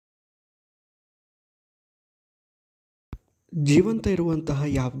ಜೀವಂತ ಇರುವಂತಹ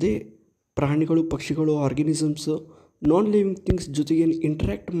ಯಾವುದೇ ಪ್ರಾಣಿಗಳು, ಪಕ್ಷಿಗಳು, ಆರ್ಗ್ಯಾನಿಸಮ್ಸು, ನಾನ್ ಲಿವಿಂಗ್ ಥಿಂಗ್ಸ್ ಜೊತೆಗೆ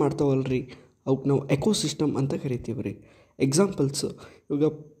ಇಂಟ್ರ್ಯಾಕ್ಟ್ ಮಾಡ್ತಾವಲ್ರಿ, ಅವಕ್ಕೆ ನಾವು ಎಕೋಸಿಸ್ಟಮ್ ಅಂತ ಕರಿತೀವಿ ರೀ. ಎಕ್ಸಾಂಪಲ್ಸು, ಇವಾಗ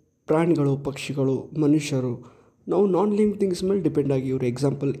ಪ್ರಾಣಿಗಳು, ಪಕ್ಷಿಗಳು, ಮನುಷ್ಯರು, ನಾವು ನಾನ್ ಲಿವಿಂಗ್ ಥಿಂಗ್ಸ್ ಮೇಲೆ depend ಆಗಿವ್ರಿ.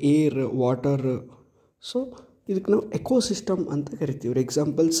 Example air, water. So ಇದಕ್ಕೆ ನಾವು ಎಕೋಸಿಸ್ಟಮ್ ಅಂತ ಕರಿತೀವಿ ರೀ.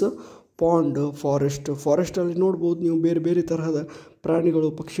 ಎಕ್ಸಾಂಪಲ್ಸ್ ಪಾಂಡ್, ಫಾರೆಸ್ಟಲ್ಲಿ ನೋಡ್ಬೋದು ನೀವು ಬೇರೆ ಬೇರೆ ತರಹದ ಪ್ರಾಣಿಗಳು,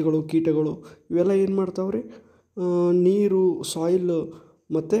 ಪಕ್ಷಿಗಳು, ಕೀಟಗಳು ಇವೆಲ್ಲ ಏನು ಮಾಡ್ತಾವ್ರಿ, ನೀರು, ಸಾಯಿಲ್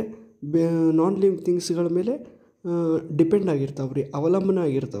ಮತ್ತು ನಾನ್ ಲಿವಿಂಗ್ ಥಿಂಗ್ಸ್ಗಳ ಮೇಲೆ ಡಿಪೆಂಡ್ ಆಗಿರ್ತಾವೆ ರೀ, ಅವಲಂಬನೆ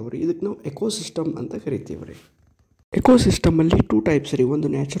ಆಗಿರ್ತಾವೆ ರೀ. ಇದಕ್ಕೆ ನಾವು ಎಕೋಸಿಸ್ಟಮ್ ಅಂತ ಕರಿತೀವಿ ರೀ. ಎಕೋಸಿಸ್ಟಮಲ್ಲಿ 2 ಟೈಪ್ಸ್ ರೀ. ಒಂದು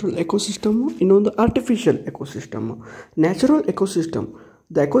ನ್ಯಾಚುರಲ್ ಎಕೋಸಿಸ್ಟಮು, ಇನ್ನೊಂದು artificial ಎಕೋಸಿಸ್ಟಮು. Natural ecosystem,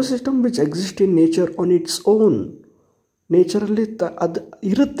 the ecosystem which exist in nature on its own. ನೇಚರಲ್ಲಿ ಅದು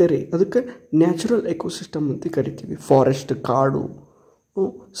ಇರುತ್ತೆ ರೀ, ಅದಕ್ಕೆ ನ್ಯಾಚುರಲ್ ಎಕೋಸಿಸ್ಟಮ್ ಅಂತ ಕರಿತೀವಿ. ಫಾರೆಸ್ಟ್, ಕಾಡು,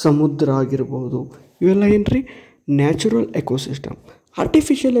 ಸಮುದ್ರ ಆಗಿರ್ಬೋದು, ಇವೆಲ್ಲ ಏನು ರೀ ನ್ಯಾಚುರಲ್ ಎಕೋಸಿಸ್ಟಮ್.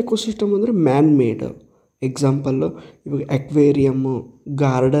 ಆರ್ಟಿಫಿಷಿಯಲ್ ಎಕೋಸಿಸ್ಟಮ್ ಅಂದರೆ ಮ್ಯಾನ್ ಮೇಡ್. ಎಕ್ಸಾಂಪಲ್ಲು ಇವಾಗ ಅಕ್ವೇರಿಯಮ್ಮು,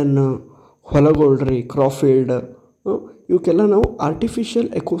 ಗಾರ್ಡನ್ನು, ಹೊಲಗಳು ರೀ, ಕ್ರಾಫೀಲ್ಡ್, ಇವಕ್ಕೆಲ್ಲ ನಾವು ಆರ್ಟಿಫಿಷಿಯಲ್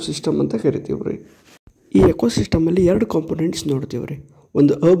ಎಕೋಸಿಸ್ಟಮ್ ಅಂತ ಕರಿತೀವಿ ರೀ. ಈ ಎಕೋಸಿಸ್ಟಮಲ್ಲಿ 2 ಕಾಂಪೊನೆಂಟ್ಸ್ ನೋಡ್ತೀವಿ ರೀ.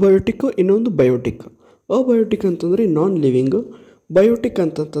 ಒಂದು ಅಬಯೋಟಿಕ್, ಇನ್ನೊಂದು ಬಯೋಟಿಕ್. ಅಬಯೋಟಿಕ್ ಅಂತಂದರೆ ನಾನ್ ಲಿವಿಂಗು, ಬಯೋಟಿಕ್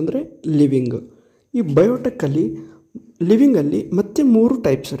ಅಂತಂತಂದರೆ ಲಿವಿಂಗು. ಈ ಬಯೋಟಿಕ್ಕಲ್ಲಿ, ಲಿವಿಂಗಲ್ಲಿ ಮತ್ತೆ 3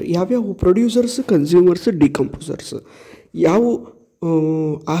 ಟೈಪ್ಸ್ ರೀ. ಯಾವ್ಯಾವ? Producers, consumers, decomposers. ಯಾವ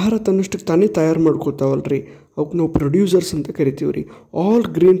ಆಹಾರ ತನ್ನಷ್ಟಕ್ಕೆ ತಾನೇ ತಯಾರು ಮಾಡ್ಕೊತಾವಲ್ರಿ, ಅವಕ್ಕೆ ನಾವು ಪ್ರೊಡ್ಯೂಸರ್ಸ್ ಅಂತ ಕರಿತೀವಿ ರೀ. All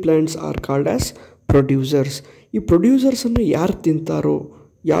green plants are called as producers. ಈ ಪ್ರೊಡ್ಯೂಸರ್ಸನ್ನು ಯಾರು ತಿಂತಾರೋ,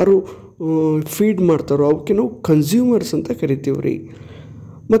 ಯಾರು ಫೀಡ್ ಮಾಡ್ತಾರೋ ಅವಕ್ಕೆ ನಾವು ಕನ್ಸ್ಯೂಮರ್ಸ್ ಅಂತ ಕರಿತೀವಿ ರೀ.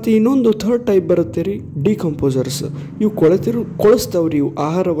 ಮತ್ತು ಇನ್ನೊಂದು 3rd ಟೈಪ್ ಬರುತ್ತೆ ರೀ, ಡಿಕಂಪೋಸರ್ಸ್. ಇವು ಕೊಳಿಸ್ತಾವ್ರಿ, ಇವು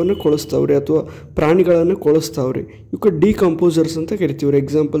ಆಹಾರವನ್ನು ಕೊಳಿಸ್ತಾವ್ರಿ ಅಥವಾ ಪ್ರಾಣಿಗಳನ್ನು ಕೊಳಿಸ್ತಾವ್ರಿ, ಇವಕ್ಕೆ ಡಿಕಂಪೋಸರ್ಸ್ ಅಂತ ಕರಿತೀವಿ ರೀ.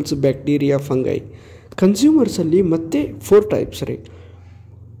 Examples bacteria, fungi. ಕನ್ಸ್ಯೂಮರ್ಸಲ್ಲಿ ಮತ್ತೆ 4 ಟೈಪ್ಸ್ ರೀ.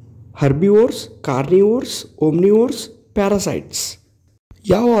 Herbivores, carnivores, ಓಮ್ನಿವೋರ್ಸ್, parasites.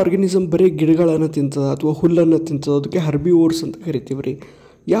 ಯಾವ ಆರ್ಗ್ಯಾನಿಸಮ್ ಬರೀ ಗಿಡಗಳನ್ನು ತಿಂತದ ಅಥವಾ ಹುಲ್ಲನ್ನು ತಿಂತದ ಅದಕ್ಕೆ ಹರ್ಬಿವೋರ್ಸ್ ಅಂತ ಕರಿತೀವಿ ರೀ.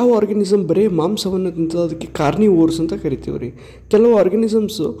 ಯಾವ ಆರ್ಗ್ಯಾನಿಸಮ್ ಬರೀ ಮಾಂಸವನ್ನು ತಿಂತದ ಅದಕ್ಕೆ ಕಾರ್ನಿವೋರ್ಸ್ ಅಂತ ಕರಿತೀವಿ ರೀ. ಕೆಲವು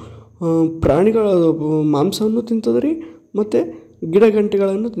ಆರ್ಗ್ಯಾನಿಸಮ್ಸು ಪ್ರಾಣಿಗಳ ಮಾಂಸವನ್ನು ತಿಂತದೆ ರೀ ಮತ್ತು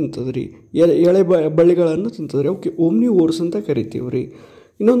ಗಿಡಗಂಟೆಗಳನ್ನು ತಿಂತದೆ ರೀ, ಎಳೆ ಬಳ್ಳಿಗಳನ್ನು ತಿಂತದೆ ರೀ, ಅವಕ್ಕೆ ಓಮ್ನಿವೋರ್ಸ್ ಅಂತ ಕರಿತೀವಿ ರೀ.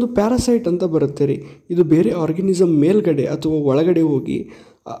 ಇನ್ನೊಂದು ಪ್ಯಾರಾಸೈಟ್ ಅಂತ ಬರುತ್ತೆ ರೀ. ಇದು ಬೇರೆ ಆರ್ಗ್ಯಾನಿಸಮ್ ಮೇಲ್ಗಡೆ ಅಥವಾ ಒಳಗಡೆ ಹೋಗಿ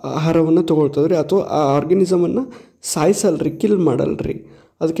ಆಹಾರವನ್ನು ತೊಗೊಳ್ತದೆ ರೀ, ಅಥವಾ ಆ ಆರ್ಗ್ಯಾನಿಸಮನ್ನು ಸಾಯಿಸಲ್ರಿ, ಕಿಲ್ ಮಾಡಲ್ರಿ,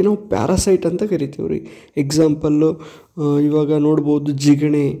 ಅದಕ್ಕೆ ನಾವು ಪ್ಯಾರಾಸೈಟ್ ಅಂತ ಕರಿತೀವಿ ರೀ. ಎಕ್ಸಾಂಪಲ್ಲು ಇವಾಗ ನೋಡ್ಬೋದು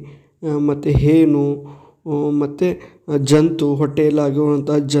ಜಿಗಣೆ ಮತ್ತು ಹೇನು ಮತ್ತು ಜಂತು,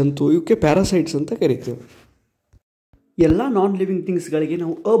 ಹೊಟ್ಟೆಯಲ್ಲಾಗುವಂಥ ಜಂತು, ಇವಕ್ಕೆ ಪ್ಯಾರಾಸೈಟ್ಸ್ ಅಂತ ಕರಿತೀವಿ. ಎಲ್ಲ ನಾನ್ ಲಿವಿಂಗ್ ಥಿಂಗ್ಸ್ಗಳಿಗೆ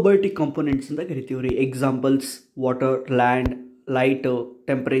ನಾವು ಅಬಯೋಟಿಕ್ ಕಾಂಪೊನೆಂಟ್ಸ್ ಅಂತ ಕರಿತೀವಿ ರೀ. Examples water, land, light,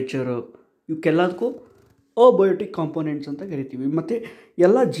 temperature, ಇವಕ್ಕೆಲ್ಲದಕ್ಕೂ abiotic components ಅಂತ ಕರಿತೀವಿ. ಮತ್ತು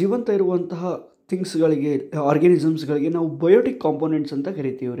ಎಲ್ಲ ಜೀವಂತ ಇರುವಂತಹ ಥಿಂಗ್ಸ್ಗಳಿಗೆ, ಆರ್ಗ್ಯಾನಿಸಮ್ಸ್ಗಳಿಗೆ ನಾವು ಬಯೋಟಿಕ್ ಕಾಂಪೊನೆಂಟ್ಸ್ ಅಂತ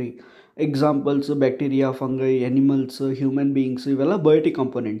ಕರಿತೀವಿ ರೀ. Examples bacteria, fungi, animals, human beings, ಇವೆಲ್ಲ ಬಯೋಟಿಕ್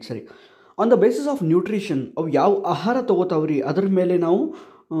ಕಾಂಪೊನೆಂಟ್ಸ್ ರೀ. On the basis of nutrition, ಅವು ಯಾವ ಆಹಾರ ತೊಗೋತಾವ್ರಿ ಅದ್ರ ಮೇಲೆ ನಾವು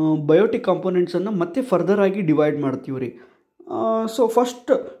ಬಯೋಟಿಕ್ ಕಾಂಪೊನೆಂಟ್ಸನ್ನು ಮತ್ತೆ ಫರ್ದರ್ ಆಗಿ ಡಿವೈಡ್ ಮಾಡ್ತೀವಿ ರೀ. So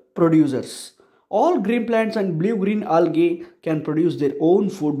first, producers. All green plants and blue-green algae can produce their own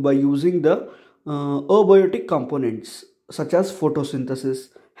food by using the abiotic components such as photosynthesis.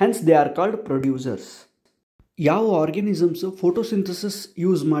 Hence, they are called producers. ಯಾವ ಆರ್ಗ್ಯಾನಿಸಮ್ಸು ಫೋಟೋಸಿಂಥಸಿಸ್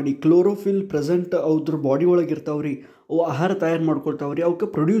ಯೂಸ್ ಮಾಡಿ chlorophyll present ಅವ್ರ body ಒಳಗೆ ಇರ್ತಾವ್ರಿ, ಅವು ಆಹಾರ ತಯಾರು ಮಾಡ್ಕೊಳ್ತಾವ್ರಿ, ಅವಕ್ಕೆ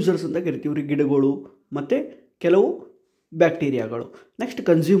producers ಅಂತ ಕರಿತೀವಿ ರೀ. ಗಿಡಗಳು ಮತ್ತು ಕೆಲವು ಬ್ಯಾಕ್ಟೀರಿಯಾಗಳು. Next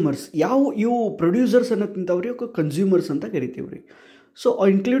consumers. ಇವು ಪ್ರೊಡ್ಯೂಸರ್ಸನ್ನು ತಿಂತಾವ್ರಿ, ಅವಕ್ಕೆ ಕನ್ಸ್ಯೂಮರ್ಸ್ ಅಂತ ಕರಿತೀವಿ ರೀ. So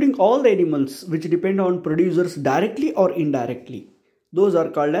including all the animals which depend on producers directly or indirectly, those are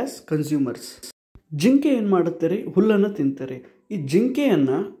called as consumers. ಜಿಂಕೆ ಏನು ಮಾಡುತ್ತೆ ರೀ, ಹುಲ್ಲನ್ನು ತಿಂತಾರೆ. ಈ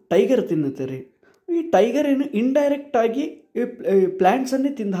ಜಿಂಕೆಯನ್ನು ಟೈಗರ್ ತಿನ್ನುತ್ತಾರೆ. ಈ ಟೈಗರ್ ಏನು ಇಂಡೈರೆಕ್ಟಾಗಿ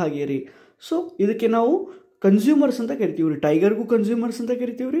ಪ್ಲ್ಯಾಂಟ್ಸನ್ನೇ ತಿಂದ ಹಾಗೆ ರೀ. ಸೊ ಇದಕ್ಕೆ ನಾವು ಕನ್ಸ್ಯೂಮರ್ಸ್ ಅಂತ ಕರಿತೀವಿ ರೀ. ಟೈಗರ್ಗೂ ಕನ್ಸ್ಯೂಮರ್ಸ್ ಅಂತ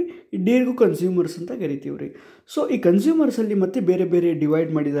ಕರಿತೀವಿ ರೀ, ಈ ಡೀರ್ಗೂ ಕನ್ಸ್ಯೂಮರ್ಸ್ ಅಂತ ಕರಿತೀವಿ ರೀ. ಸೊ ಈ ಕನ್ಸ್ಯೂಮರ್ಸಲ್ಲಿ ಮತ್ತೆ ಬೇರೆ ಬೇರೆ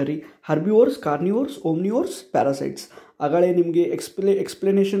ಡಿವೈಡ್ ಮಾಡಿದ್ದಾರೆ ರೀ. Herbivores, carnivores, ಓಮ್ನಿವೋರ್ಸ್, parasites. ಆಗಳೇ ನಿಮಗೆ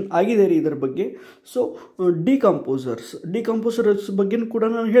ಎಕ್ಸ್ಪ್ಲನೇಷನ್ ಆಗಿದೆ ರೀ ಇದರ ಬಗ್ಗೆ. ಸೊ ಡಿಕಂಪೋಸರ್ಸ್ ಬಗ್ಗೆನೂ ಕೂಡ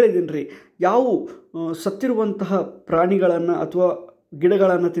ನಾನು ಹೇಳಿದ್ದೀನಿ ರೀ. ಯಾವ ಸತ್ತಿರುವಂತಹ ಪ್ರಾಣಿಗಳನ್ನು ಅಥವಾ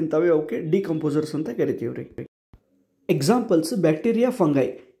ಗಿಡಗಳನ್ನು ತಿಂತಾವೆ ಅವಕ್ಕೆ ಡಿಕಂಪೋಸರ್ಸ್ ಅಂತ ಕರಿತೀವಿ ರೀ. Examples bacteria, fungi.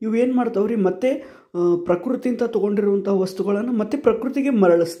 ಇವು ಏನು ಮಾಡ್ತಾವ್ರಿ, ಮತ್ತೆ ಪ್ರಕೃತಿಯಿಂದ ತೊಗೊಂಡಿರುವಂಥ ವಸ್ತುಗಳನ್ನು ಮತ್ತೆ ಪ್ರಕೃತಿಗೆ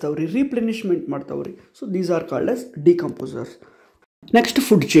ಮರಳಿಸ್ತಾವ್ರಿ, ರೀಪ್ಲೆನಿಶ್ಮೆಂಟ್ ಮಾಡ್ತಾವ್ರಿ. So these are called as decomposers. Next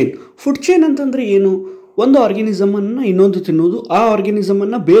food chain. Food chain ಅಂತಂದರೆ ಏನು? ಒಂದು ಆರ್ಗ್ಯಾನಿಸಮನ್ನು ಇನ್ನೊಂದು ತಿನ್ನೋದು, ಆ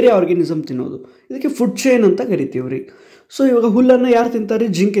ಆರ್ಗ್ಯಾನಿಸಮನ್ನು ಬೇರೆ ಆರ್ಗ್ಯಾನಿಸಮ್ ತಿನ್ನೋದು, ಇದಕ್ಕೆ ಫುಡ್ ಚೈನ್ ಅಂತ ಕರಿತೀವಿ ರೀ. ಸೊ ಇವಾಗ ಹುಲ್ಲನ್ನು ಯಾರು ತಿಂತಾರೆ?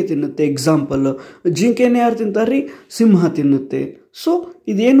 ಜಿಂಕೆ ತಿನ್ನುತ್ತೆ. ಎಕ್ಸಾಂಪಲ್, ಜಿಂಕೆನೇ ಯಾರು ತಿಂತಾರೆ? ಸಿಂಹ ತಿನ್ನುತ್ತೆ. ಸೊ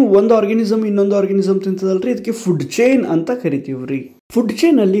ಇದೇನು ಒಂದು ಆರ್ಗ್ಯಾನಿಸಮ್ ಇನ್ನೊಂದು ಆರ್ಗ್ಯಾನಿಸಮ್ ತಿಂತದಲ್ರಿ, ಇದಕ್ಕೆ ಫುಡ್ ಚೈನ್ ಅಂತ ಕರಿತೀವಿ ರೀ. Food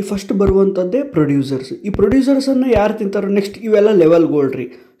ಚೈನಲ್ಲಿ first ಬರುವಂಥದ್ದೇ producers. ಈ ಪ್ರೊಡ್ಯೂಸರ್ಸನ್ನು ಯಾರು ತಿಂತಾರೋ ನೆಕ್ಸ್ಟ್ ಇವೆಲ್ಲ ಲೆವೆಲ್ಗಳು ರೀ.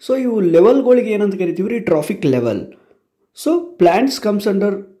 ಸೊ ಇವು ಲೆವೆಲ್ಗಳಿಗೆ ಏನಂತ ಕರಿತೀವಿ ರೀ? Traffic level. So plants comes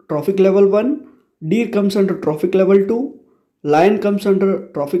under traffic level 1, deer comes under trophic level 2, lion comes under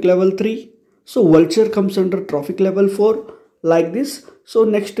trophic level 3, so vulture comes under trophic level 4, like this. So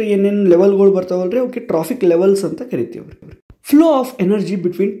next ಏನೇನು ಲೆವೆಲ್ಗಳು ಬರ್ತಾವಲ್ರಿ ಅವಕ್ಕೆ ಟ್ರಾಫಿಕ್ ಲೆವೆಲ್ಸ್ ಅಂತ ಕರಿತೀವಿ. Flow of energy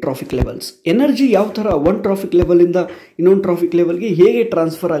between traffic levels. Energy ಯಾವ ಥರ ಒಂದು traffic ಲೆವೆಲಿಂದ ಇನ್ನೊಂದು traffic ಲೆವೆಲ್ಗೆ ಹೇಗೆ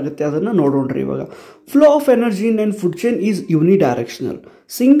ಟ್ರಾನ್ಸ್ಫರ್ ಆಗುತ್ತೆ ಅದನ್ನು ನೋಡೋಣ್ರಿ ಇವಾಗ. Flow of energy in and food chain is ಯೂನಿಡೈರೆಕ್ಷನಲ್.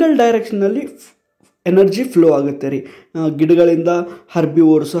 Single ಡೈರೆಕ್ಷನಲ್ಲಿ energy flow ಆಗುತ್ತೆ ರೀ. ಗಿಡಗಳಿಂದ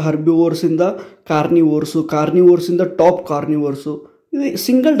ಹರ್ಬಿವೋರ್ಸಿಂದ ಕಾರ್ನಿವೋರ್ಸಿಂದ ಟಾಪ್ ಕಾರ್ನಿವೋರ್ಸು, ಇದು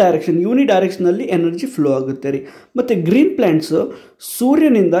ಸಿಂಗಲ್ ಡೈರೆಕ್ಷನ್ ಯೂನಿಡೈರೆಕ್ಷನಲ್ಲಿ ಎನರ್ಜಿ ಫ್ಲೋ ಆಗುತ್ತೆ ರೀ. ಮತ್ತು ಗ್ರೀನ್ ಪ್ಲ್ಯಾಂಟ್ಸ್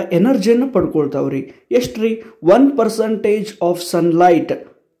ಸೂರ್ಯನಿಂದ ಎನರ್ಜಿಯನ್ನು ಪಡ್ಕೊಳ್ತಾವೆ ರೀ. ಎಷ್ಟು ರೀ? 1% of sunlight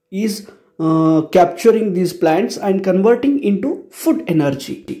is capturing these plants and converting into food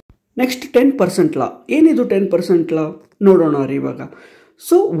energy. Next 10% ಲಾ. ಏನಿದು 10% ಲಾ ನೋಡೋಣ ರೀ ಇವಾಗ.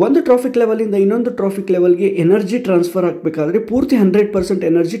 ಸೊ ಒಂದು ಟ್ರಾಫಿಕ್ ಲೆವೆಲಿಂದ ಇನ್ನೊಂದು ಟ್ರಾಫಿಕ್ ಲೆವೆಲ್ಗೆ ಎನರ್ಜಿ ಟ್ರಾನ್ಸ್ಫರ್ ಆಗಬೇಕಾದ್ರೆ ಪೂರ್ತಿ 100%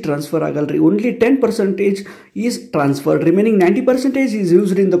 ಎನರ್ಜಿ ಟ್ರಾನ್ಸ್ಫರ್ ಆಗಲ್ಲ ರೀ. Only 10% is transferred. Remaining 90% is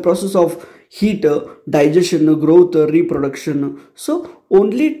used in the process of heat, digestion, growth, reproduction. So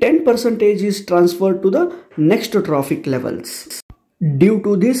only 10% is transferred to the next trophic levels. Due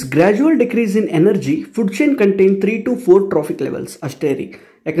to this gradual decrease in energy, food chain contain 3 to 4 trophic levels ಅಷ್ಟೇ ರೀ.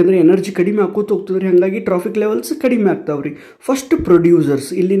 ಯಾಕಂದರೆ energy ಕಡಿಮೆ ಹಾಕೋತ ಹೋಗ್ತದೆ ರೀ, ಹಾಗಾಗಿ traffic levels ಕಡಿಮೆ ಆಗ್ತಾವೆ ರೀ. ಫಸ್ಟ್ ಪ್ರೊಡ್ಯೂಸರ್ಸ್,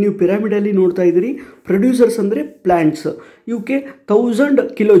 ಇಲ್ಲಿ ನೀವು ಪಿರಾಮಿಡಲ್ಲಿ ನೋಡ್ತಾ ಇದ್ದೀರಿ. ಪ್ರೊಡ್ಯೂಸರ್ಸ್ ಅಂದರೆ ಪ್ಲ್ಯಾಂಟ್ಸ್, ಇವಕ್ಕೆ 1000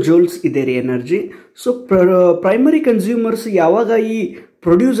 ಕಿಲೋಜೌಲ್ಸ್ ಇದೆ ರೀ ಎನರ್ಜಿ. ಸೊ ಪ್ರೈಮರಿ ಕನ್ಸ್ಯೂಮರ್ಸ್ ಯಾವಾಗ ಈ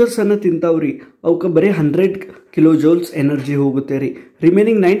ಪ್ರೊಡ್ಯೂಸರ್ಸನ್ನು ತಿಂತಾವ್ರಿ ಅವಕ್ಕೆ ಬರೀ 100 ಕಿಲೋಜೌಲ್ಸ್ ಎನರ್ಜಿ ಹೋಗುತ್ತೆ ರೀ.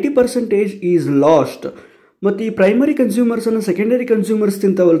 Remaining 90% is last. ಮತ್ತು ಈ ಪ್ರೈಮರಿ ಕನ್ಸ್ಯೂಮರ್ಸನ್ನು ಸೆಕೆಂಡರಿ ಕನ್ಸ್ಯೂಮರ್ಸ್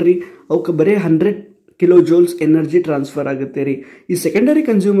ತಿಂತಾವಲ್ರಿ ಅವಕ್ಕೆ ಬರೀ 100 ಕಿಲೋಜೌಲ್ಸ್ ಎನರ್ಜಿ ಟ್ರಾನ್ಸ್ಫರ್ ಆಗುತ್ತೆ ರೀ. ಈ ಸೆಕೆಂಡರಿ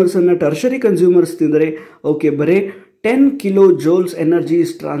ಕನ್ಸ್ಯೂಮರ್ಸನ್ನು ಟರ್ಷರಿ ಕನ್ಸ್ಯೂಮರ್ಸ್ ತಿಂದರೆ ಅವಕ್ಕೆ ಬರೀ 10 ಕಿಲೋಜೌಲ್ಸ್ energy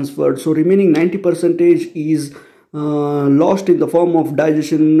is transferred. So remaining 90% is lost in the form of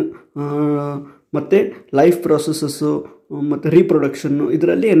digestion ಮತ್ತು ಲೈಫ್ ಪ್ರೊಸೆಸಸ್ಸು ಮತ್ತು ರೀಪ್ರೊಡಕ್ಷನ್ನು,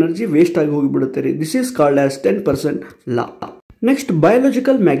 ಇದರಲ್ಲಿ ಎನರ್ಜಿ ವೇಸ್ಟ್ ಆಗಿ ಹೋಗಿಬಿಡುತ್ತೆ ರೀ. This is called as 10% law. Next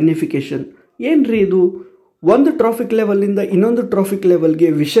biological magnification. ಏನು ರೀ ಇದು? ಒಂದು ಟ್ರಾಫಿಕ್ ಲೆವೆಲಿಂದ ಇನ್ನೊಂದು ಟ್ರಾಫಿಕ್ ಲೆವೆಲ್ಗೆ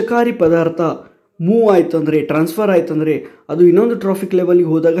ವಿಷಕಾರಿ ಪದಾರ್ಥ ಮೂವ್ ಆಯ್ತಂದರೆ, ಟ್ರಾನ್ಸ್ಫರ್ ಆಯ್ತಂದರೆ ಅದು ಇನ್ನೊಂದು ಟ್ರಾಫಿಕ್ ಲೆವೆಲ್ಗೆ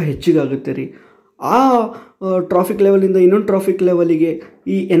ಹೋದಾಗ ಹೆಚ್ಚಿಗಾಗುತ್ತೆ ರೀ. ಆ ಟ್ರಾಫಿಕ್ ಲೆವೆಲಿಂದ ಇನ್ನೊಂದು ಟ್ರಾಫಿಕ್ ಲೆವೆಲಿಗೆ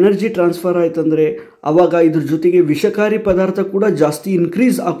ಈ ಎನರ್ಜಿ ಟ್ರಾನ್ಸ್ಫರ್ ಆಯ್ತಂದರೆ ಆವಾಗ ಇದ್ರ ಜೊತೆಗೆ ವಿಷಕಾರಿ ಪದಾರ್ಥ ಕೂಡ ಜಾಸ್ತಿ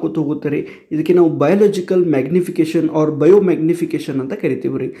ಇನ್ಕ್ರೀಸ್ ಆಕೋತ ಹೋಗುತ್ತೆ ರೀ. ಇದಕ್ಕೆ ನಾವು ಬಯೋಲಾಜಿಕಲ್ ಮ್ಯಾಗ್ನಿಫಿಕೇಷನ್ ಆರ್ ಬಯೋಮ್ಯಾಗ್ನಿಫಿಕೇಷನ್ ಅಂತ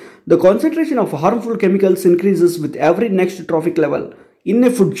ಕರಿತೀವಿ ರೀ. The concentration of harmful chemicals increases with every next traffic level in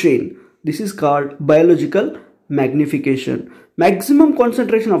a food chain. This is called biological magnification. Maximum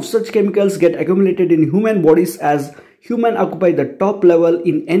concentration of such chemicals get accumulated in human bodies as human occupy the top level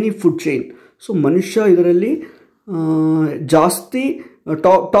in any food chain. So ಮನುಷ್ಯ ಇದರಲ್ಲಿ ಜಾಸ್ತಿ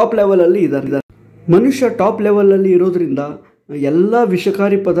top ಲೆವೆಲಲ್ಲಿ ಇದ್ದಾರೆ. ಮನುಷ್ಯ top ಲೆವೆಲಲ್ಲಿ ಇರೋದ್ರಿಂದ ಎಲ್ಲ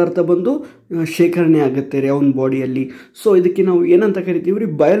ವಿಷಕಾರಿ ಪದಾರ್ಥ ಬಂದು ಶೇಖರಣೆ ಆಗುತ್ತೆ ರೀ ಅವನ ಬಾಡಿಯಲ್ಲಿ. ಸೊ ಇದಕ್ಕೆ ನಾವು ಏನಂತ ಕರಿತೀವಿ ರೀ?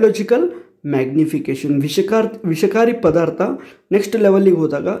 Biological magnification. ವಿಷಕಾರಿ ಪದಾರ್ಥ ನೆಕ್ಸ್ಟ್ ಲೆವೆಲಿಗೆ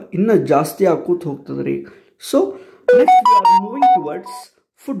ಹೋದಾಗ ಇನ್ನೂ ಜಾಸ್ತಿ ಹಾಕೋತ ಹೋಗ್ತದೆ ರೀ. So next we are moving towards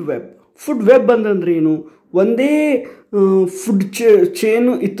food web. Food web ಅಂತಂದ್ರೆ ಏನು? ಒಂದೇ ಫುಡ್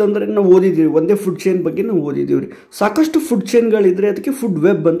ಚೇನು ಇತ್ತಂದರೆ ನಾವು ಓದಿದ್ದೀವಿ, ಒಂದೇ ಫುಡ್ ಚೈನ್ ಬಗ್ಗೆ ನಾವು ಓದಿದ್ದೀವಿ ರೀ. ಸಾಕಷ್ಟು ಫುಡ್ ಚೈನ್ಗಳಿದ್ರೆ ಅದಕ್ಕೆ ಫುಡ್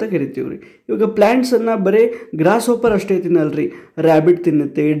ವೆಬ್ ಅಂತ ಕರಿತೀವಿ ರೀ. ಇವಾಗ ಪ್ಲ್ಯಾಂಟ್ಸನ್ನು ಬರೀ ಗ್ರಾಸ್ ಹೋಪರ್ ಅಷ್ಟೇ ತಿನ್ನಲ್ರಿ, ರ್ಯಾಬಿಟ್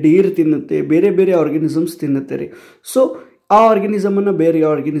ತಿನ್ನುತ್ತೆ, ಡೀರ್ ತಿನ್ನುತ್ತೆ, ಬೇರೆ ಬೇರೆ ಆರ್ಗ್ಯಾನಿಸಮ್ಸ್ ತಿನ್ನುತ್ತೆ ರೀ. ಸೊ ಆ ಆರ್ಗ್ಯಾನಿಸಮನ್ನು ಬೇರೆ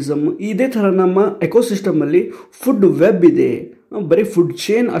ಆರ್ಗ್ಯಾನಿಸಮ್, ಇದೇ ಥರ ನಮ್ಮ ಎಕೋಸಿಸ್ಟಮಲ್ಲಿ ಫುಡ್ ವೆಬ್ ಇದೆ. ಬರೀ ಫುಡ್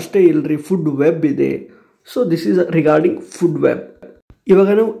ಚೈನ್ ಅಷ್ಟೇ ಇಲ್ಲರಿ, ಫುಡ್ ವೆಬ್ ಇದೆ. So this is regarding food web. ಇವಾಗ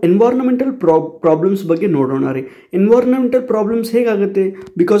ನಾವು ಎನ್ವೈರ್ನಮೆಂಟಲ್ ಪ್ರಾಬ್ಲಮ್ಸ್ ಬಗ್ಗೆ ನೋಡೋಣ ರೀ. ಎನ್ವೈರ್ನಮೆಂಟಲ್ ಪ್ರಾಬ್ಲಮ್ಸ್ ಹೇಗಾಗುತ್ತೆ?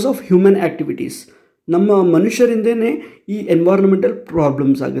 Because of human activities. ನಮ್ಮ ಮನುಷ್ಯರಿಂದನೇ ಈ ಎನ್ವೈರ್ನಮೆಂಟಲ್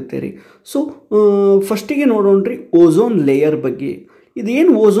ಪ್ರಾಬ್ಲಮ್ಸ್ ಆಗುತ್ತೆ ರೀ. ಸೊ ಫಸ್ಟಿಗೆ ನೋಡೋಣ ರೀ ಓಝೋನ್ ಲೇಯರ್ ಬಗ್ಗೆ.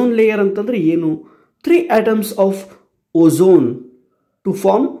 ಇದೇನು ಓಝೋನ್ ಲೇಯರ್ ಅಂತಂದರೆ ಏನು? 3 atoms of ozone to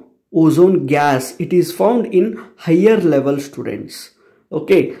form ozone gas. It is found in higher level students.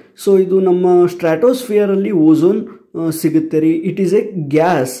 Okay, so ಇದು ನಮ್ಮ ಸ್ಟ್ರಾಟೋಸ್ಫಿಯರಲ್ಲಿ ಓಝೋನ್ ಸಿಗುತ್ತೆ ರೀ. It is A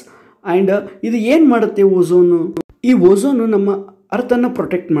gas and ಇದು ಏನು ಮಾಡುತ್ತೆ ಓಝೋನು? ಈ ಓಝೋನು ನಮ್ಮ ಅರ್ಥನ್ನು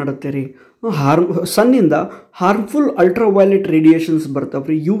ಪ್ರೊಟೆಕ್ಟ್ ಮಾಡುತ್ತೆ ರೀ. ಸನ್ನಿಂದ harmful ultraviolet radiations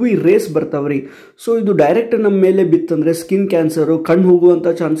ಬರ್ತಾವ್ರಿ, you V race ಬರ್ತಾವ್ರಿ. So ಇದು ಡೈರೆಕ್ಟ್ ನಮ್ಮ ಮೇಲೆ ಬಿತ್ತಂದರೆ ಸ್ಕಿನ್ ಕ್ಯಾನ್ಸರು, ಕಣ್ಣು ಹೋಗುವಂಥ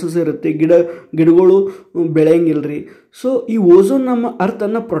ಚಾನ್ಸಸ್ ಇರುತ್ತೆ, ಗಿಡಗಳು ಬೆಳೆಯಂಗಿಲ್ರಿ. ಸೊ ಈ ಓಝೋನ್ ನಮ್ಮ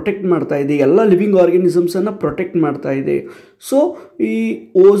ಅರ್ಥನ್ನು ಪ್ರೊಟೆಕ್ಟ್ ಮಾಡ್ತಾ ಇದೆ, ಎಲ್ಲ ಲಿವಿಂಗ್ ಆರ್ಗ್ಯಾನಿಸಮ್ಸನ್ನು ಪ್ರೊಟೆಕ್ಟ್ ಮಾಡ್ತಾ ಇದೆ. ಸೊ ಈ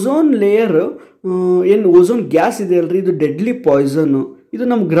ಓಝೋನ್ ಲೇಯರ್ ಏನು ಓಝೋನ್ ಗ್ಯಾಸ್ ಇದೆ ಅಲ್ರಿ, ಇದು ಡೆಡ್ಲಿ ಪಾಯ್ಸನ್ನು. ಇದು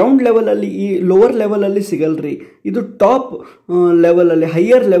ನಮ್ಮ ಗ್ರೌಂಡ್ ಲೆವೆಲಲ್ಲಿ, ಈ ಲೋವರ್ ಲೆವೆಲಲ್ಲಿ ಸಿಗಲ್ರಿ, ಇದು ಟಾಪ್ ಲೆವೆಲಲ್ಲಿ,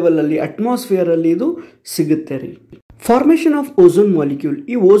 ಹೈಯರ್ ಲೆವೆಲಲ್ಲಿ, ಅಟ್ಮಾಸ್ಫಿಯರಲ್ಲಿ ಇದು ಸಿಗುತ್ತೆ ರೀ. Formation of ozone molecule.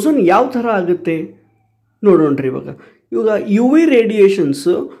 ಈ ಓಝೋನ್ ಯಾವ ಥರ ಆಗುತ್ತೆ ನೋಡೋಣ್ರಿ. ಇವಾಗ ಯು ವಿ ರೇಡಿಯೇಷನ್ಸ್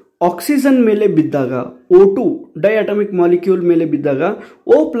ಆಕ್ಸಿಜನ್ ಮೇಲೆ ಬಿದ್ದಾಗ, O2 ಡೈಅಟಮಿಕ್ ಮಾಲಿಕ್ಯೂಲ್ ಮೇಲೆ ಬಿದ್ದಾಗ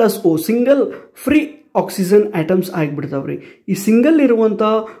O+O single free oxygen atoms ಆಗಿಬಿಡ್ತಾವ್ರಿ. ಈ ಸಿಂಗಲ್ ಇರುವಂಥ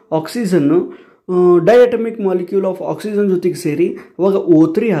ಆಕ್ಸಿಜನ್ನು ಡೈಅಟಮಿಕ್ ಮಾಲಿಕ್ಯೂಲ್ ಆಫ್ ಆಕ್ಸಿಜನ್ ಜೊತೆಗೆ ಸೇರಿ ಅವಾಗ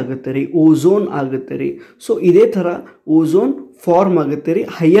O3 ಆಗುತ್ತೆ ರೀ, ಓಝೋನ್ ಆಗುತ್ತೆ ರೀ. ಸೊ ಇದೇ ಥರ ಓಝೋನ್ ಫಾರ್ಮ್ ಆಗುತ್ತೆ ರೀ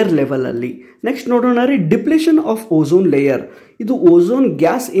ಹೈಯರ್ ಲೆವೆಲಲ್ಲಿ. ನೆಕ್ಸ್ಟ್ ನೋಡೋಣ ರೀ, ಡಿಪ್ಲೇಷನ್ ಆಫ್ ಓಝೋನ್ ಲೇಯರ್. ಇದು ಓಝೋನ್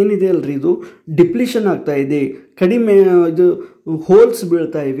ಗ್ಯಾಸ್ ಏನಿದೆ ಅಲ್ರಿ, ಇದು ಡಿಪ್ಲೇಷನ್ ಆಗ್ತಾ ಇದೆ, ಕಡಿಮೆ ಇದು ಹೋಲ್ಸ್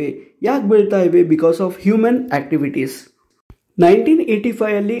ಬೀಳ್ತಾ ಇವೆ. ಯಾಕೆ ಬೀಳ್ತಾ ಇವೆ? Because of human activities.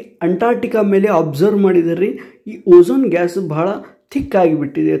 1985 Antarctica ಮೇಲೆ ಅಬ್ಸರ್ವ್ ಮಾಡಿದ್ರಿ, ಈ ಓಝೋನ್ ಗ್ಯಾಸ್ ಬಹಳ ಥಿಕ್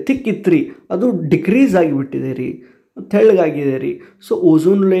ಆಗಿಬಿಟ್ಟಿದೆ, ಥಿಕ್ ಇತ್ತು ರೀ, ಅದು ಡಿಕ್ರೀಸ್ ಆಗಿಬಿಟ್ಟಿದೆ ರೀ, ತೆಳ್ಳಗಾಗಿದೆ ರೀ. ಸೊ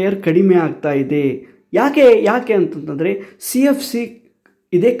ಓಝೋನ್ ಲೇಯರ್ ಕಡಿಮೆ ಆಗ್ತಾ ಇದೆ. ಯಾಕೆ ಅಂತಂತಂದರೆ CFC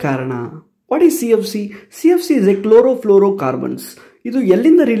ಇದೇ ಕಾರಣ. What is CFC? CFC is A ಕ್ಲೋರೋಫ್ಲೋರೋಕಾರ್ಬನ್ಸ್. ಇದು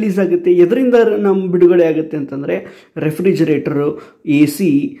ಎಲ್ಲಿಂದ ರಿಲೀಸ್ ಆಗುತ್ತೆ, ಎದರಿಂದ ನಮ್ಮ ಬಿಡುಗಡೆ ಆಗುತ್ತೆ ಅಂತಂದರೆ ರೆಫ್ರಿಜರೇಟರು, AC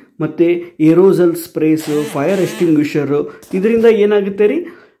ಮತ್ತು ಏರೋಸಲ್ ಸ್ಪ್ರೇಸು, ಫೈರ್ ಎಕ್ಸ್ಟಿಂಗ್ವಿಷರು, ಇದರಿಂದ ಏನಾಗುತ್ತೆ ರೀ,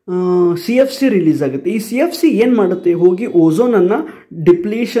 CFC ರಿಲೀಸ್ ಆಗುತ್ತೆ. ಈ CFC ಏನು ಮಾಡುತ್ತೆ, ಹೋಗಿ ಓಝೋನನ್ನು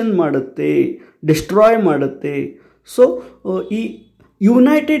ಡಿಪ್ಲೀಷನ್ ಮಾಡುತ್ತೆ, ಡಿಸ್ಟ್ರಾಯ್ ಮಾಡುತ್ತೆ. ಸೊ ಈ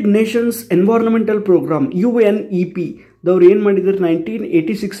United Nations environmental program UNEP ದವ್ರು ಏನು ಮಾಡಿದ್ದಾರೆ,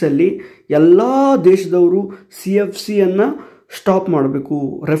 1986 ಎಲ್ಲ ದೇಶದವರು CFCಯನ್ನು ಸ್ಟಾಪ್ ಮಾಡಬೇಕು,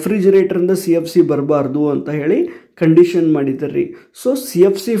 ರೆಫ್ರಿಜರೇಟರಿಂದ CFC ಬರಬಾರ್ದು ಅಂತ ಹೇಳಿ ಕಂಡೀಷನ್ ಮಾಡಿದ್ದಾರೆ. So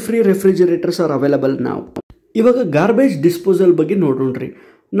CFC free refrigerators are available ನಾವು. ಇವಾಗ ಗಾರ್ಬೇಜ್ ಡಿಸ್ಪೋಸಲ್ ಬಗ್ಗೆ ನೋಡೋಣ್ರಿ.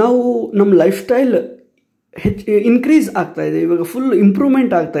 ನಾವು ನಮ್ಮ ಲೈಫ್ ಸ್ಟೈಲ್ ಇನ್ಕ್ರೀಸ್ ಆಗ್ತಾ ಇದೆ, ಇವಾಗ ಫುಲ್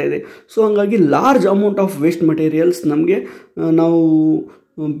ಇಂಪ್ರೂವ್ಮೆಂಟ್ ಆಗ್ತಾ ಇದೆ. ಸೊ ಹಾಗಾಗಿ large amount of waste materials ನಮಗೆ ನಾವು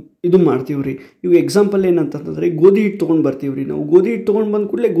ಇದು ಮಾಡ್ತೀವಿ ರೀ. ಇವಾಗ ಎಕ್ಸಾಂಪಲ್ ಏನಂತಂದರೆ ಗೋಧಿ ಹಿಟ್ಟು ತೊಗೊಂಡು ಬರ್ತೀವಿ ರೀ. ನಾವು ಗೋಧಿ ಹಿಟ್ಟು ತೊಗೊಂಡು ಬಂದ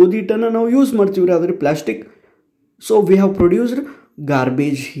ಕೂಡಲೇ ಗೋಧಿ ಹಿಟ್ಟನ್ನು ನಾವು ಯೂಸ್ ಮಾಡ್ತೀವಿ ರೀ, ಆದರೆ plastic. So we have produced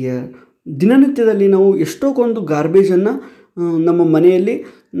garbage here. ದಿನನಿತ್ಯದಲ್ಲಿ ನಾವು ಎಷ್ಟೊಂದು ಗಾರ್ಬೇಜನ್ನು ನಮ್ಮ ಮನೆಯಲ್ಲಿ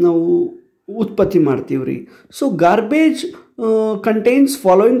ನಾವು ಉತ್ಪತ್ತಿ ಮಾಡ್ತೀವಿ ರೀ. So garbage contains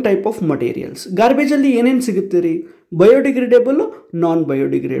following type of materials. ಗಾರ್ಬೇಜಲ್ಲಿ ಏನೇನು ಸಿಗುತ್ತೆ ರೀ? ಬಯೋಡಿಗ್ರೇಡೇಬಲ್, ನಾನ್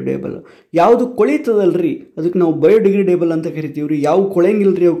ಬಯೋಡಿಗ್ರೇಡೇಬಲ್. ಯಾವುದು ಕೊಳಿತದಲ್ರಿ ಅದಕ್ಕೆ ನಾವು ಬಯೋಡಿಗ್ರೇಡೇಬಲ್ ಅಂತ ಕರಿತೀವಿ ರೀ, ಯಾವ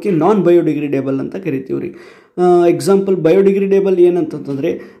ಕೊಳೆಯಂಗಿಲ್ಲ ರೀ ಅವಕ್ಕೆ ನಾನ್ ಬಯೋಡಿಗ್ರೇಡೇಬಲ್ ಅಂತ ಕರಿತೀವಿ ರೀ. ಎಕ್ಸಾಂಪಲ್ ಬಯೋಡಿಗ್ರೇಡೇಬಲ್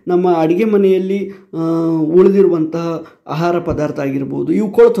ಏನಂತಂದರೆ ನಮ್ಮ ಅಡುಗೆ ಮನೆಯಲ್ಲಿ ಉಳಿದಿರುವಂತಹ ಆಹಾರ ಪದಾರ್ಥ ಆಗಿರ್ಬೋದು, ಇವು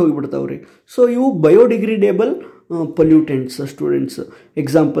ಕೊಳ್ತು ಹೋಗಿಬಿಡ್ತಾವೆ ರೀ. ಸೊ ಇವು biodegradable pollutants students.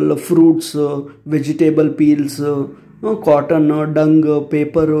 Example fruits, vegetable Peel's, cotton, dung,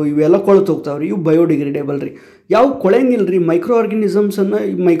 paper, ಇವೆಲ್ಲ ಕೊಳ್ತು ಹೋಗ್ತಾವೆ ರೀ, ಇವು ಬಯೋಡಿಗ್ರೇಡೇಬಲ್ ರೀ. ಯಾವ ಕೊಳೆಯಂಗಿಲ್ಲ ರೀ, ಮೈಕ್ರೋ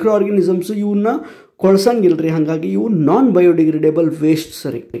ಆರ್ಗ್ಯಾನಿಸಮ್ಸ್ ಇವನ್ನ ಕೊಳ್ಸಂಗಿಲ್ಲ ರೀ, ಹಾಗಾಗಿ ಇವು ನಾನ್ ಬಯೋಡಿಗ್ರೇಡೇಬಲ್ ವೇಸ್ಟ್ಸ್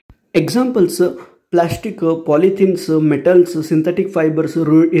ರೀ. Examples plastic, ಪಾಲಿಥಿನ್ಸ್, metals, synthetic fibres,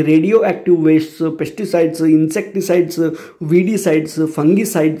 radio active wastes, pesticides, insecticides, ವಿಡಿಸೈಡ್ಸ್,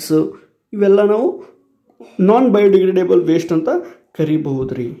 fungicides, ಇವೆಲ್ಲ ನಾವು ನಾನ್ ಬಯೋಡಿಗ್ರೇಡೇಬಲ್ ವೇಸ್ಟ್ ಅಂತ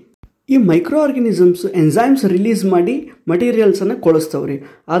ಕರಿಬಹುದು ರೀ. ಈ ಮೈಕ್ರೋ ಆರ್ಗ್ಯಾನಿಸಮ್ಸ್ ಎನ್ಸೈಮ್ಸ್ ರಿಲೀಸ್ ಮಾಡಿ ಮಟೀರಿಯಲ್ಸನ್ನು ಕೊಳಿಸ್ತಾವೆ ರೀ.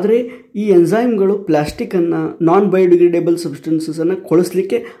 ಆದರೆ ಈ ಎನ್ಸೈಮ್ಗಳು ಪ್ಲಾಸ್ಟಿಕ್ಕನ್ನು, ನಾನ್ ಬಯೋಡಿಗ್ರೇಡೇಬಲ್ ಸಬ್ಸ್ಟೆನ್ಸಸನ್ನು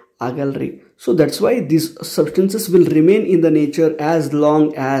ಕೊಳಿಸ್ಲಿಕ್ಕೆ ಆಗಲ್ಲ ರೀ. So that's why these substances will remain in the nature as long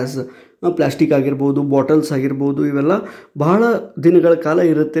as plastic ಆಗಿರ್ಬೋದು, ಬಾಟಲ್ಸ್ ಆಗಿರ್ಬೋದು, ಇವೆಲ್ಲ ಬಹಳ ದಿನಗಳ ಕಾಲ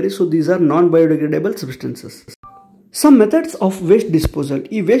ಇರುತ್ತೆ ರೀ. So these are non biodegradable substances. Some methods of waste disposal.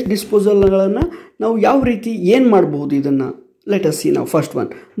 ಈ ವೇಸ್ಟ್ ಡಿಸ್ಪೋಸಲ್ಗಳನ್ನು ನಾವು ಯಾವ ರೀತಿ ಏನು ಮಾಡ್ಬೋದು ಇದನ್ನು ಲೆಟ್ ಅಸ್ ಸಿ ನಾವು. First one,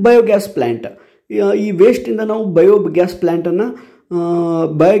 biogas plant. ಈ ವೇಸ್ಟಿಂದ ನಾವು ಬಯೋಗ್ಯಾಸ್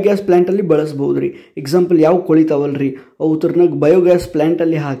ಪ್ಲ್ಯಾಂಟಲ್ಲಿ ಬಳಸ್ಬೋದು ರೀ. ಎಕ್ಸಾಂಪಲ್ ಯಾವ ಕೊಳಿತಾವಲ್ಲ ರೀ ಅವು ಥರನಾಗ ಬಯೋಗ್ಯಾಸ್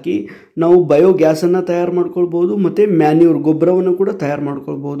ಪ್ಲ್ಯಾಂಟಲ್ಲಿ ಹಾಕಿ ನಾವು ಬಯೋಗ್ಯಾಸನ್ನು ತಯಾರು ಮಾಡ್ಕೊಳ್ಬೋದು ಮತ್ತು ಮ್ಯಾನ್ಯೂರ್ ಗೊಬ್ಬರವನ್ನು ಕೂಡ ತಯಾರು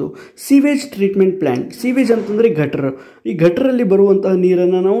ಮಾಡ್ಕೊಳ್ಬೋದು. Sewage treatment plant. ಸೀವೇಜ್ ಅಂತಂದರೆ ಗಟ್ರ. ಈ ಗಟ್ರಲ್ಲಿ ಬರುವಂತಹ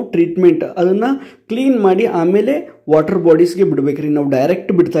ನೀರನ್ನು ನಾವು ಟ್ರೀಟ್ಮೆಂಟ್, ಅದನ್ನು ಕ್ಲೀನ್ ಮಾಡಿ ಆಮೇಲೆ ವಾಟರ್ ಬಾಡೀಸ್ಗೆ ಬಿಡಬೇಕ್ರಿ. ನಾವು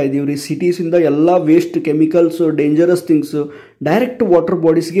ಡೈರೆಕ್ಟ್ ಬಿಡ್ತಾ ಇದ್ದೀವಿ ರೀ, ಸಿಟೀಸಿಂದ ಎಲ್ಲ waste chemicals, dangerous things direct water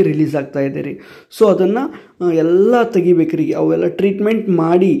ಬಾಡೀಸ್ಗೆ release ಆಗ್ತಾ ಇದೆ ರೀ. ಸೊ ಅದನ್ನು ಎಲ್ಲ ತೆಗಿಬೇಕ್ರಿ, ಅವೆಲ್ಲ ಟ್ರೀಟ್ಮೆಂಟ್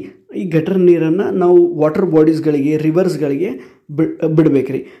ಮಾಡಿ ಈ ಗಟರ್ ನೀರನ್ನು ನಾವು ವಾಟರ್ ಬಾಡೀಸ್ಗಳಿಗೆ, ರಿವರ್ಸ್ಗಳಿಗೆ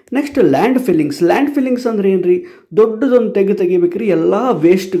ಬಿಡ್ಬೇಕ್ರಿ. ನೆಕ್ಸ್ಟ್ ಲ್ಯಾಂಡ್ ಫಿಲ್ಲಿಂಗ್ಸ್ ಅಂದ್ರೆ ಏನ್ರಿ, ದೊಡ್ಡದೊಂದು ತೆಗಿಬೇಕ್ರಿ, ಎಲ್ಲ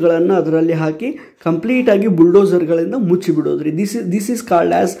ವೇಸ್ಟ್ಗಳನ್ನು ಅದರಲ್ಲಿ ಹಾಕಿ ಕಂಪ್ಲೀಟಾಗಿ ಬುಲ್ಡೋಸರ್ಗಳಿಂದ ಮುಚ್ಚಿ ಬಿಡೋದ್ರಿ. This is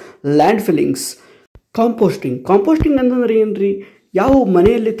called as land fillings. Composting ಅಂತಂದ್ರೆ ಏನ್ರಿ, ಯಾವ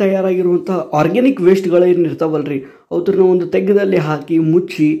ಮನೆಯಲ್ಲಿ ತಯಾರಾಗಿರುವಂಥ ಆರ್ಗ್ಯಾನಿಕ್ ವೇಸ್ಟ್ಗಳೇನಿರ್ತಾವಲ್ರಿ ಅವ್ರನ್ನ ಒಂದು ತೆಗ್ಗದಲ್ಲಿ ಹಾಕಿ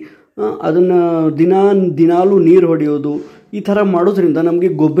ಮುಚ್ಚಿ ಅದನ್ನು ದಿನಾಲೂ ನೀರು ಹೊಡೆಯೋದು, ಈ ಥರ ಮಾಡೋದ್ರಿಂದ ನಮಗೆ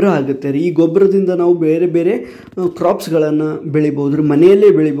ಗೊಬ್ಬರ ಆಗುತ್ತೆ ರೀ. ಈ ಗೊಬ್ಬರದಿಂದ ನಾವು ಬೇರೆ ಬೇರೆ ಕ್ರಾಪ್ಸ್ಗಳನ್ನು ಬೆಳಿಬೋದು ರೀ,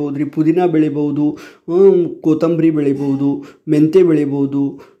 ಮನೆಯಲ್ಲೇ ಬೆಳಿಬೋದು ರೀ. ಪುದೀನ ಬೆಳಿಬೋದು, ಕೊತ್ತಂಬರಿ ಬೆಳಿಬೋದು, ಮೆಂತೆ ಬೆಳಿಬೋದು,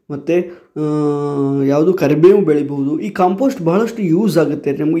 ಮತ್ತು ಯಾವುದು ಕರಿಬೇವು ಬೆಳಿಬೋದು. ಈ ಕಾಂಪೋಸ್ಟ್ ಬಹಳಷ್ಟು ಯೂಸ್ ಆಗುತ್ತೆ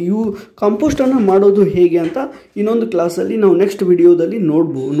ರೀ ನಮಗೆ. ಕಾಂಪೋಸ್ಟನ್ನು ಮಾಡೋದು ಹೇಗೆ ಅಂತ ಇನ್ನೊಂದು ಕ್ಲಾಸಲ್ಲಿ ನಾವು ನೆಕ್ಸ್ಟ್ ವಿಡಿಯೋದಲ್ಲಿ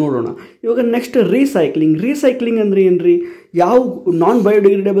ನೋಡೋಣ. ಇವಾಗ ನೆಕ್ಸ್ಟ್ ರೀಸೈಕ್ಲಿಂಗ್ ಅಂದರೆ ಏನು ರೀ, ಯಾವ ನಾನ್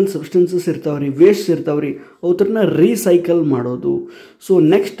ಬಯೋಡಿಗ್ರೇಡೇಬಲ್ ಸಬ್ಸ್ಟೆನ್ಸಸ್ ಇರ್ತಾವ್ರಿ, ವೇಸ್ಟ್ ಇರ್ತಾವ್ರಿ, ಅವ್ರನ್ನ ರೀಸೈಕಲ್ ಮಾಡೋದು. So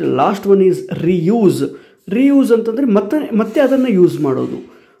next last one is reuse ಅಂತಂದರೆ ಮತ್ತೆ ಅದನ್ನು ಯೂಸ್ ಮಾಡೋದು.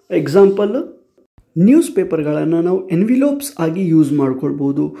 ಎಕ್ಸಾಂಪಲ್, ನ್ಯೂಸ್ ಪೇಪರ್ಗಳನ್ನು ನಾವು ಎನ್ವಿಲೋಪ್ಸ್ ಆಗಿ ಯೂಸ್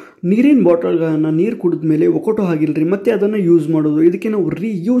ಮಾಡ್ಕೊಳ್ಬೋದು. ನೀರಿನ ಬಾಟಲ್ಗಳನ್ನು ನೀರು ಕುಡಿದ ಮೇಲೆ ಒಕ್ಕಟೋ ಆಗಿಲ್ಲರಿ, ಮತ್ತೆ ಅದನ್ನು ಯೂಸ್ ಮಾಡೋದು, ಇದಕ್ಕೆ ನಾವು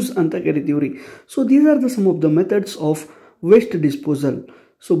ರೀಯೂಸ್ ಅಂತ ಕರಿತೀವಿ ರೀ. So these are the sum of the methods of waste disposal.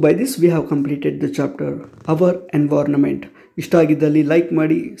 So by this we have completed the chapter hour environment. ಇಷ್ಟ ಆಗಿದ್ದಲ್ಲಿ ಲೈಕ್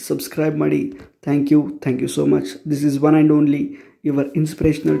ಮಾಡಿ, ಸಬ್ಸ್ಕ್ರೈಬ್ ಮಾಡಿ. Thank you so much. This is one and only your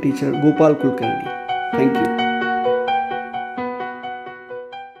inspirational teacher Gopal Kulkarni. Thank you.